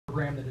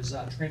program that has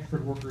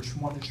transferred workers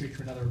from one industry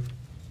to another?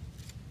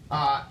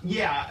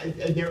 Yeah,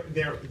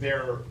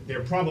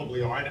 there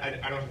probably are.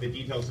 I don't have the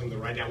details of them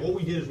right now. What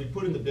we did is we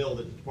put in the bill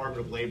that the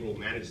Department of Labor will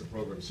manage the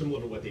program,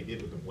 similar to what they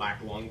did with the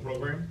Black Lung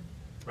program.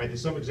 Right?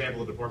 There's some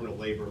example of the Department of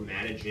Labor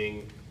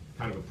managing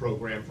kind of a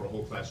program for a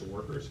whole class of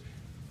workers.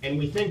 And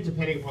we think,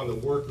 depending upon the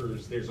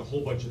workers, there's a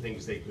whole bunch of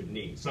things they could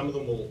need. Some of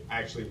them will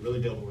actually really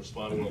be able to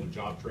respond well to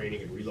job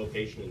training and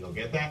relocation, and they'll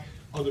get that.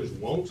 Others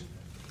won't,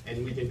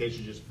 and we think they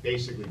should just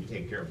basically be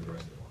taken care of for the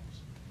rest of their lives.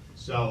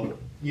 So,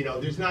 you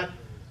know, there's not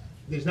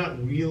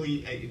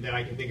really that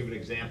I can think of an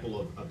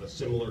example of a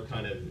similar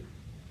kind of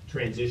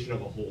transition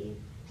of a whole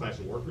class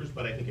of workers,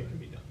 but I think it can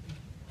be done.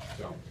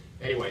 So,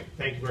 anyway,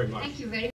 thank you very much. Thank you very much.